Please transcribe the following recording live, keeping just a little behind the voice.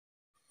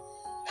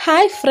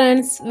Hi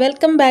friends,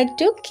 welcome back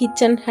to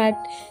Kitchen Hut.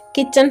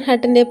 Kitchen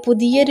Hutന്റെ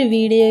പുതിയൊരു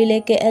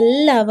വീഡിയോയിലേക്ക്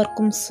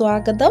എല്ലാവർക്കും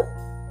സ്വാഗതം.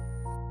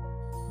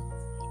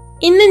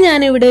 ഇന്ന് ഞാൻ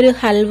ഇവിടെ ഒരു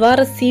ഹൽവ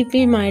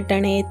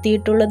റെസിപ്പിയുമായിട്ടാണ്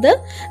എത്തിയിട്ടുള്ളത്.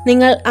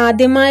 നിങ്ങൾ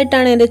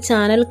ആദ്യമായിട്ടാണ് എൻ്റെ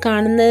ചാനൽ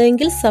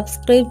കാണുന്നതെങ്കിൽ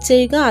സബ്സ്ക്രൈബ്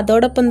ചെയ്യുക.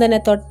 അതോടൊപ്പം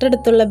തന്നെ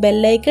തൊട്ടടുത്തുള്ള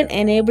ബെൽ ഐക്കൺ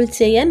എനേബിൾ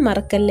ചെയ്യാൻ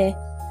മറക്കല്ലേ.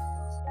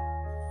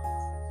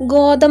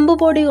 ഗോതമ്പ്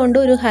പൊടി കൊണ്ട്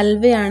ഒരു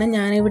ഹൽവയാണ്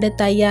ഞാൻ ഇവിടെ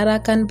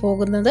തയ്യാറാക്കാൻ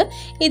പോകുന്നത്.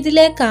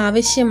 ഇതിലേക്ക്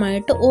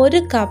ആവശ്യമായിട്ട്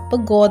 1 കപ്പ്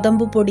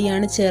ഗോതമ്പ്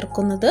പൊടിയാണ്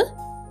ചേർക്കുന്നത്.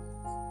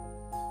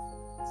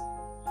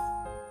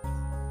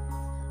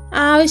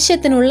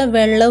 ആവശ്യത്തിനുള്ള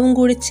വെള്ളവും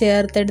കൂടി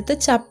ചേർത്തെടുത്ത്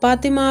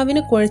ചപ്പാത്തി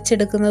മാവിന്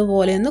കുഴച്ചെടുക്കുന്നത്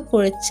പോലെ ഒന്ന്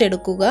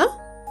കുഴച്ചെടുക്കുക.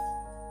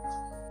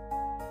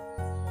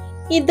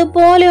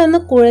 ഇതുപോലെ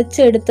ഒന്ന്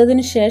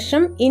കുഴച്ചെടുത്തതിന്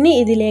ശേഷം ഇനി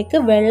ഇതിലേക്ക്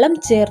വെള്ളം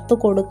ചേർത്ത്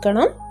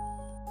കൊടുക്കണം.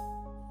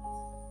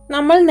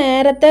 നമ്മൾ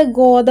നേരത്തെ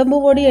ഗോതമ്പ്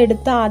പൊടി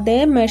എടുത്ത അതേ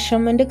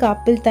മെഷർമെന്റ്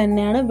കപ്പിൽ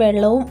തന്നെയാണ്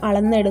വെള്ളവും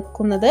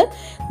അളന്നെടുക്കുന്നത്.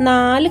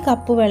 4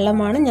 കപ്പ്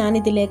വെള്ളമാണ് ഞാൻ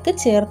ഇതിലേക്ക്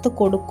ചേർത്ത്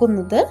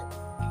കൊടുക്കുന്നത്.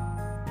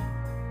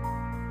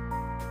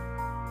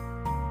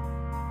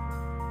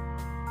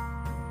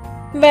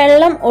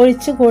 വെള്ളം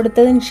ഒഴിച്ചു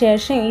കൊടുത്തതിന്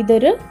ശേഷം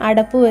ഇതൊരു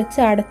അടപ്പ് വെച്ച്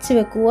അടച്ചു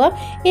വെക്കുക.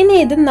 ഇനി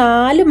ഇത്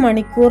 4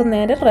 മണിക്കൂർ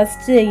നേരം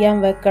റെസ്റ്റ് ചെയ്യാൻ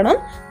വെക്കണം.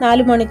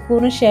 4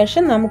 മണിക്കൂറിന്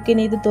ശേഷം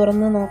നമുക്കിനി ഇത്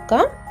തുറന്നു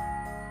നോക്കാം.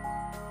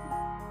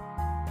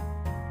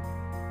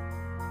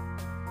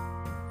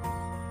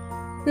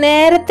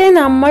 നേരത്തെ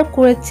നമ്മൾ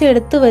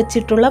കുഴച്ചെടുത്ത്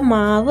വെച്ചിട്ടുള്ള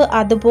മാവ്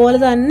അതുപോലെ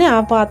തന്നെ ആ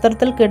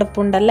പാത്രത്തിൽ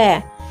കിടപ്പുണ്ടല്ലേ.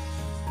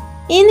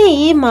 ഇനി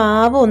ഈ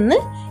മാവ് ഒന്ന്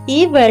ഈ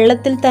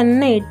വെള്ളത്തിൽ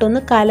തന്നെ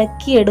ഇട്ടൊന്ന്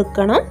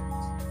കലക്കിയെടുക്കണം.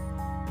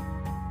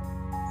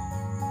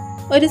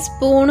 ഒരു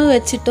സ്പൂണ്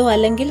വെച്ചിട്ടോ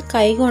അല്ലെങ്കിൽ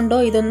കൈ കൊണ്ടോ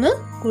ഇതൊന്ന്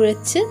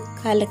കുഴച്ച്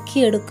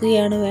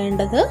കലക്കിയെടുക്കുകയാണ്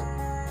വേണ്ടത്.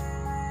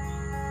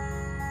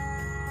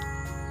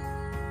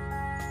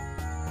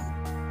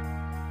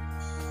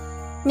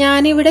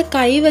 ഞാനിവിടെ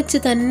കൈ വെച്ച്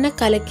തന്നെ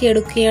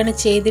കലക്കിയെടുക്കുകയാണ്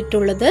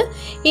ചെയ്തിട്ടുള്ളത്.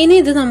 ഇനി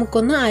ഇത്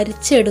നമുക്കൊന്ന്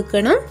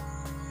അരിച്ചെടുക്കണം.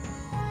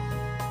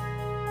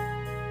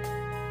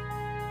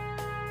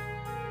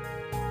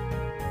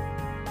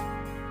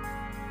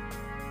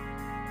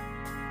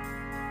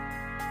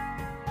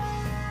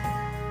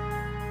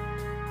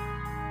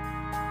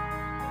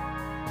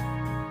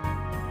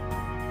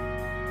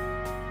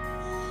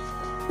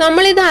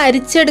 നമ്മളിത്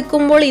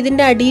അരിച്ചെടുക്കുമ്പോൾ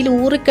ഇതിൻ്റെ അടിയിൽ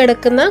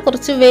ഊറിക്കിടക്കുന്ന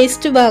കുറച്ച്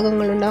വേസ്റ്റ്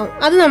ഭാഗങ്ങളുണ്ടാവും.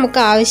 അത് നമുക്ക്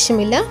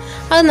ആവശ്യമില്ല,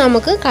 അത്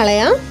നമുക്ക്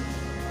കളയാം.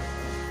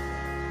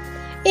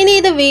 ഇനി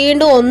ഇത്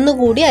വീണ്ടും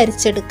ഒന്നുകൂടി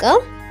അരിച്ചെടുക്കാം.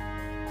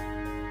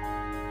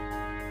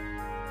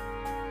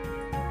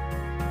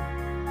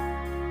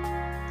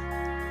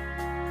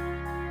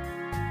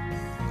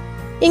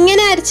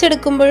 ഇങ്ങനെ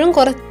അരിച്ചെടുക്കുമ്പോഴും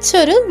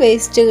കുറച്ചൊരു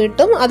വേസ്റ്റ്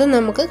കിട്ടും, അത്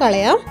നമുക്ക്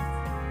കളയാം.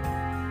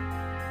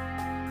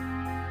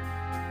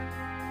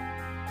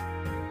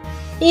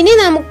 ഇനി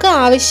നമുക്ക്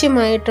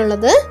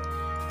ആവശ്യമായിട്ടുള്ളത്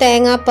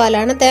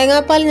തേങ്ങാപ്പാലാണ്.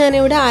 തേങ്ങാപ്പാൽ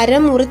ഞാനിവിടെ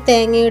അരമുറി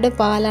തേങ്ങയുടെ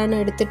പാലാണ്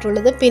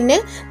എടുത്തിട്ടുള്ളത്. പിന്നെ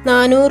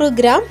 400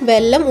 ഗ്രാം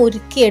വെല്ലം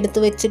ഉരുക്കി എടുത്ത്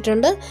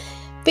വെച്ചിട്ടുണ്ട്.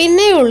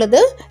 പിന്നെയുള്ളത്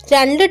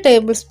 2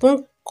 table spoon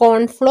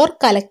cornflour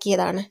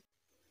കലക്കിയതാണ്.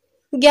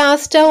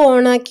 Gas stove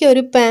ഓണാക്കി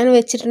ഒരു പാൻ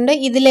വെച്ചിട്ടുണ്ട്.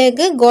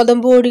 ഇതിലേക്ക്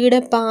ഗോതമ്പ്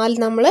പൊടിയുടെ പാൽ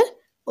നമ്മൾ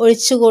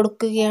ഒഴിച്ചു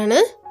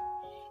കൊടുക്കുകയാണ്.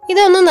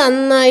 ഇതൊന്ന്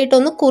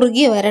നന്നായിട്ടൊന്ന്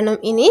കുറുകി വരണം.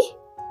 ഇനി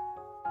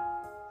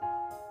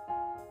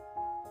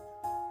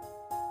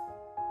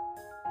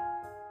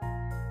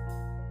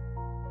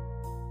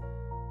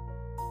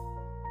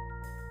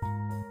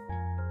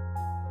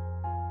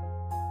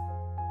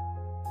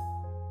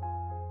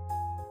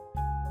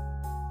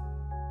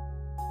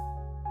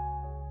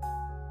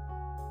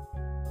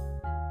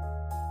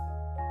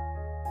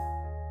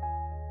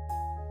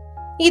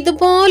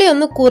ഇതുപോലെ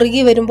ഒന്ന്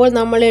കുറുകി വരുമ്പോൾ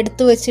നമ്മൾ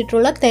എടുത്തു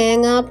വെച്ചിട്ടുള്ള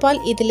തേങ്ങാപ്പാൽ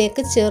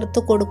ഇതിലേക്ക് ചേർത്ത്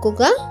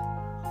കൊടുക്കുക.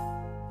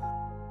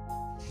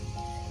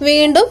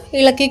 വീണ്ടും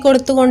ഇളക്കി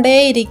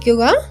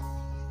കൊടുത്തുകൊണ്ടേയിരിക്കുക.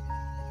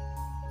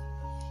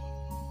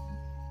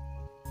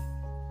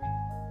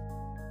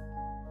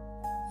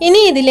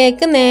 ഇനി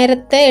ഇതിലേക്ക്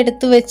നേരത്തെ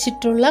എടുത്തു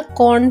വെച്ചിട്ടുള്ള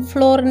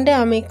കോൺഫ്ലോറിന്റെ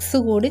ആ മിക്സ്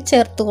കൂടി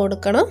ചേർത്ത്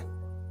കൊടുക്കണം.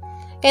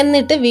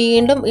 എന്നിട്ട്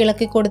വീണ്ടും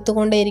ഇളക്കി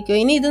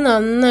കൊടുത്തുകൊണ്ടേയിരിക്കുക. ഇനി ഇത്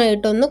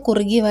നന്നായിട്ടൊന്ന്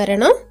കുറുകി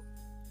വരണം.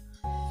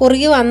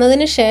 കുറുകി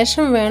വന്നതിന്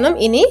ശേഷം വേണം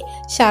ഇനി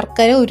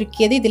ശർക്കര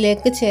ഉരുക്കിയത്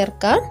ഇതിലേക്ക്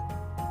ചേർക്കാൻ.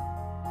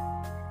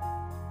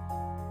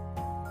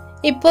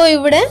 ഇപ്പോൾ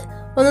ഇവിടെ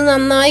ഒന്ന്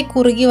നന്നായി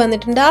കുറുകി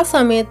വന്നിട്ടുണ്ട്. ആ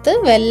സമയത്ത്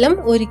വെല്ലം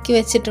ഉരുക്കി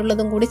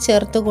വെച്ചിട്ടുള്ളതും കൂടി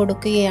ചേർത്ത്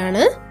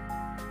കൊടുക്കുകയാണ്.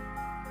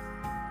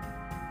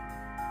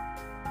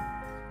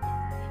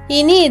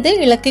 ഇനി ഇത്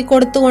ഇളക്കി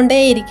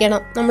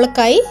കൊടുത്തുകൊണ്ടേയിരിക്കണം. നമ്മൾ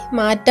കൈ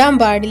മാറ്റാൻ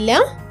പാടില്ല.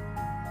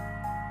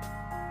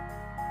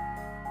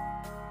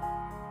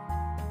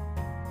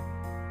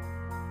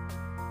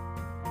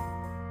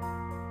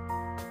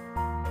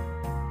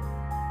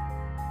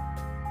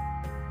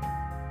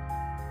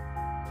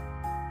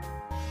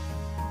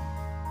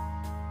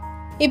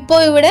 ഇപ്പോൾ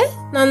ഇവിടെ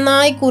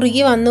നന്നായി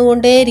കുറുകി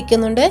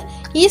വന്നുകൊണ്ടേയിരിക്കുന്നുണ്ട്.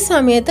 ഈ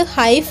സമയത്ത്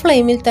ഹൈ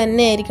ഫ്ലെയിമിൽ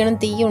തന്നെ ആയിരിക്കണം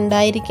തീ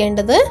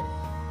ഉണ്ടായിരിക്കേണ്ടത്.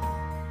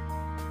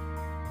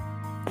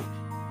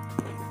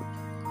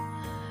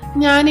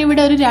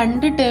 ഞാനിവിടെ ഒരു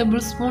 2 ടേബിൾ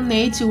സ്പൂൺ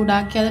നെയ്യ്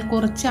ചൂടാക്കി അതിൽ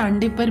കുറച്ച്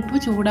അണ്ടിപ്പരിപ്പ്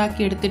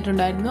ചൂടാക്കി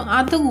എടുത്തിട്ടുണ്ടായിരുന്നു.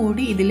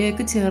 അതുകൂടി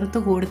ഇതിലേക്ക്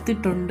ചേർത്ത്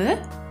കൊടുത്തിട്ടുണ്ട്.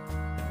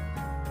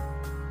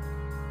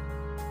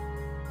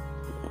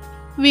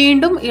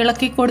 വീണ്ടും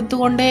ഇളക്കി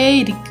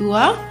കൊടുത്തുകൊണ്ടേയിരിക്കുക.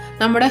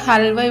 നമ്മുടെ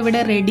ഹൽവ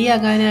ഇവിടെ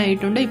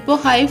റെഡിയാകാനായിട്ടുണ്ട്. ഇപ്പോൾ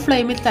ഹൈ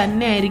ഫ്ലെയിമിൽ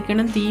തന്നെ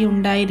ആയിരിക്കണം തീ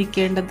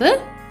ഉണ്ടായിരിക്കേണ്ടത്.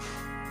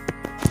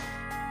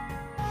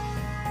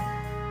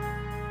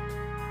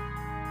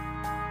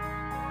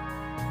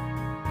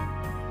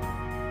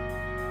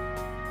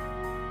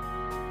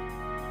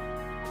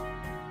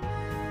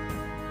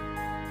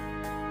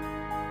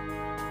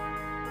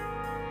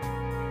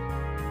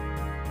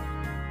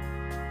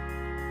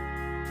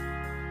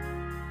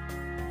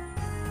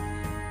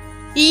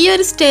 ഈ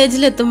ഒരു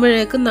സ്റ്റേജിൽ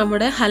എത്തുമ്പോഴേക്കും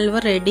നമ്മുടെ ഹൽവ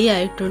റെഡി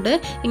ആയിട്ടുണ്ട്.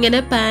 ഇങ്ങനെ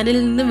പാനിൽ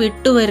നിന്ന്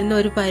വിട്ടുവരുന്ന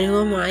ഒരു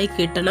പരുവമായി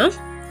കിട്ടണം.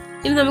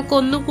 ഇനി നമുക്ക്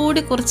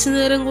ഒന്നുകൂടി കുറച്ചു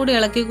നേരം കൂടി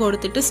ഇളക്കി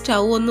കൊടുത്തിട്ട്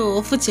സ്റ്റൗ ഒന്ന്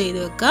ഓഫ് ചെയ്ത്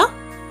വെക്കാം.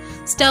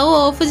 സ്റ്റൗ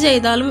ഓഫ്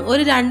ചെയ്താലും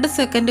ഒരു 2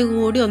 സെക്കൻഡ്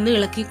കൂടി ഒന്ന്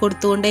ഇളക്കി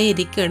കൊടുത്തുകൊണ്ടേ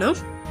ഇരിക്കണം.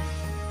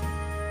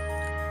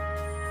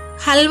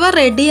 ഹൽവ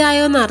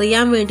റെഡിയായോ എന്ന്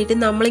അറിയാൻ വേണ്ടിയിട്ട്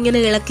നമ്മളിങ്ങനെ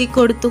ഇളക്കി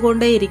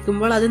കൊടുത്തുകൊണ്ടേ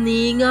ഇരിക്കുമ്പോൾ അത്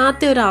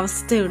നീങ്ങാത്ത ഒരു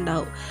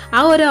അവസ്ഥയുണ്ടാവും.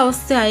 ആ ഒരു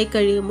അവസ്ഥ ആയി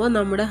കഴിയുമ്പോൾ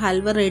നമ്മുടെ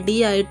ഹൽവ റെഡി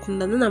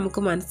ആയിട്ടുണ്ടെന്ന്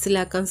നമുക്ക്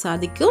മനസ്സിലാക്കാൻ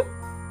സാധിക്കും.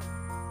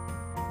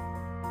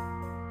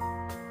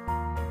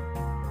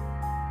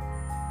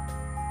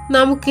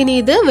 നമുക്കിനി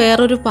ഇത്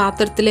വേറൊരു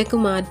പാത്രത്തിലേക്ക്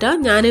മാറ്റാം.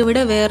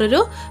 ഞാനിവിടെ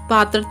വേറൊരു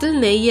പാത്രത്തിൽ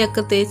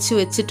നെയ്യൊക്കെ തേച്ച്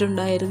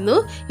വെച്ചിട്ടുണ്ടായിരുന്നു.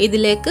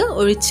 ഇതിലേക്ക്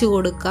ഒഴിച്ചു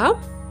കൊടുക്കാം.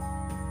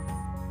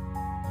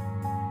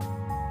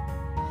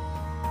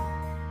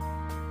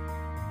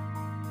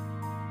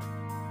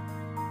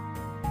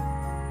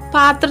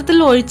 പാത്രത്തിൽ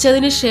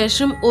ഒഴിച്ചതിന്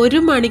ശേഷം 1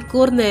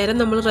 മണിക്കൂർ നേരം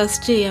നമ്മൾ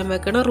റെസ്റ്റ് ചെയ്യാൻ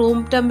വെക്കണം. റൂം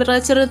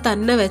ടെമ്പറേച്ചറിൽ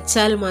തന്നെ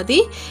വെച്ചാൽ മതി.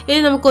 ഇനി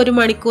നമുക്ക് 1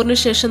 മണിക്കൂറിന്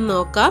ശേഷം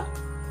നോക്കാം.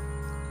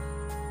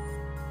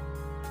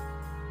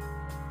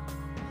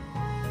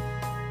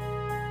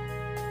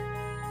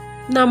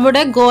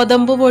 നമ്മുടെ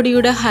ഗോതമ്പ്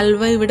പൊടിയുടെ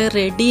ഹൽവ ഇവിടെ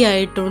റെഡി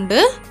ആയിട്ടുണ്ട്.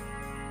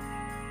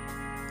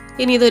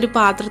 ഇനി ഇതൊരു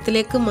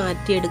പാത്രത്തിലേക്ക്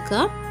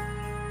മാറ്റിയെടുക്കാം.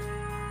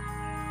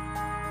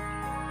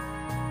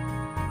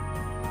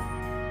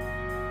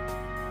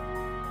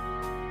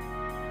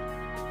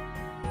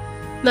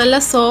 നല്ല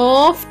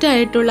സോഫ്റ്റ്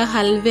ആയിട്ടുള്ള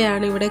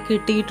ഹൽവയാണ് ഇവിടെ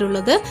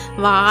കിട്ടിയിട്ടുള്ളത്.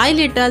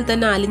 വായിലിട്ടാൽ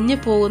തന്നെ അലിഞ്ഞു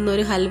പോകുന്ന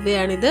ഒരു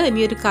ഹൽവയാണിത്.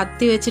 ഇനി ഒരു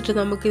കത്തി വെച്ചിട്ട്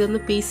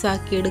നമുക്കിതൊന്ന്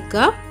പീസാക്കി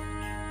എടുക്കാം.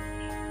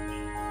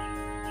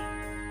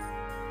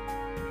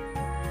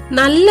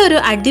 നല്ലൊരു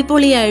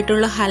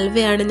അടിപൊളിയായിട്ടുള്ള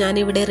ഹൽവയാണ്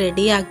ഞാനിവിടെ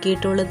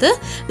റെഡിയാക്കിയിട്ടുള്ളത്.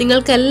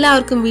 നിങ്ങൾക്ക്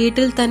എല്ലാവർക്കും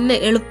വീട്ടിൽ തന്നെ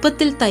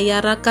എളുപ്പത്തിൽ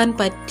തയ്യാറാക്കാൻ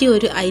പറ്റിയ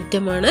ഒരു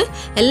ഐറ്റമാണ്.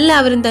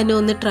 എല്ലാവരും തന്നെ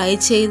ഒന്ന് ട്രൈ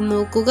ചെയ്ത്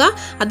നോക്കുക.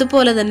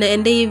 അതുപോലെ തന്നെ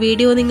എൻ്റെ ഈ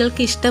വീഡിയോ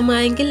നിങ്ങൾക്ക്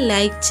ഇഷ്ടമായെങ്കിൽ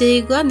ലൈക്ക്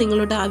ചെയ്യുക.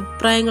 നിങ്ങളുടെ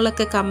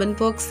അഭിപ്രായങ്ങളൊക്കെ കമൻറ്റ്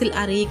ബോക്സിൽ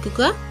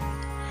അറിയിക്കുക.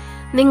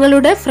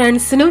 നിങ്ങളുടെ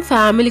ഫ്രണ്ട്സിനും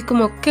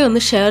ഫാമിലിക്കും ഒക്കെ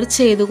ഒന്ന് ഷെയർ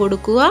ചെയ്ത്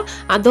കൊടുക്കുക.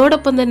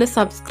 അതോടൊപ്പം തന്നെ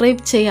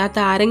സബ്സ്ക്രൈബ് ചെയ്യാത്ത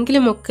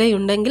ആരെങ്കിലും ഒക്കെ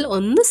ഉണ്ടെങ്കിൽ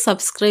ഒന്ന്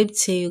സബ്സ്ക്രൈബ്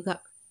ചെയ്യുക.